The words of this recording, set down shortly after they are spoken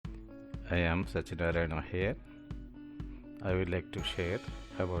I am Sachinarayana here. I would like to share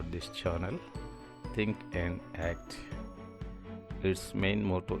about this channel, Think and Act. Its main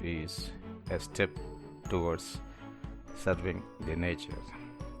motto is a step towards serving the nature.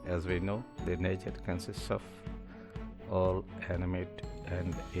 As we know, the nature consists of all animate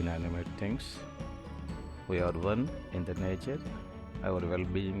and inanimate things. We are one in the nature. Our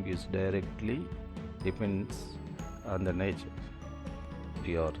well-being is directly depends on the nature.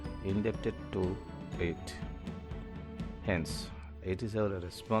 We are indebted to it. Hence, it is our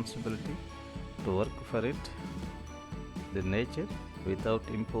responsibility to work for it. The nature, without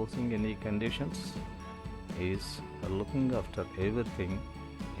imposing any conditions, is looking after everything,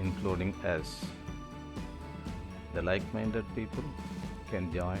 including us. The like-minded people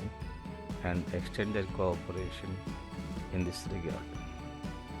can join and extend their cooperation in this regard.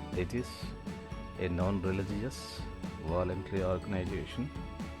 It is a non-religious voluntary organization.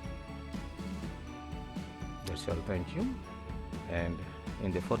 That's all. Thank you. And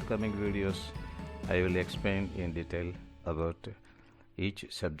in the forthcoming videos, I will explain in detail about each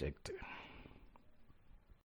subject.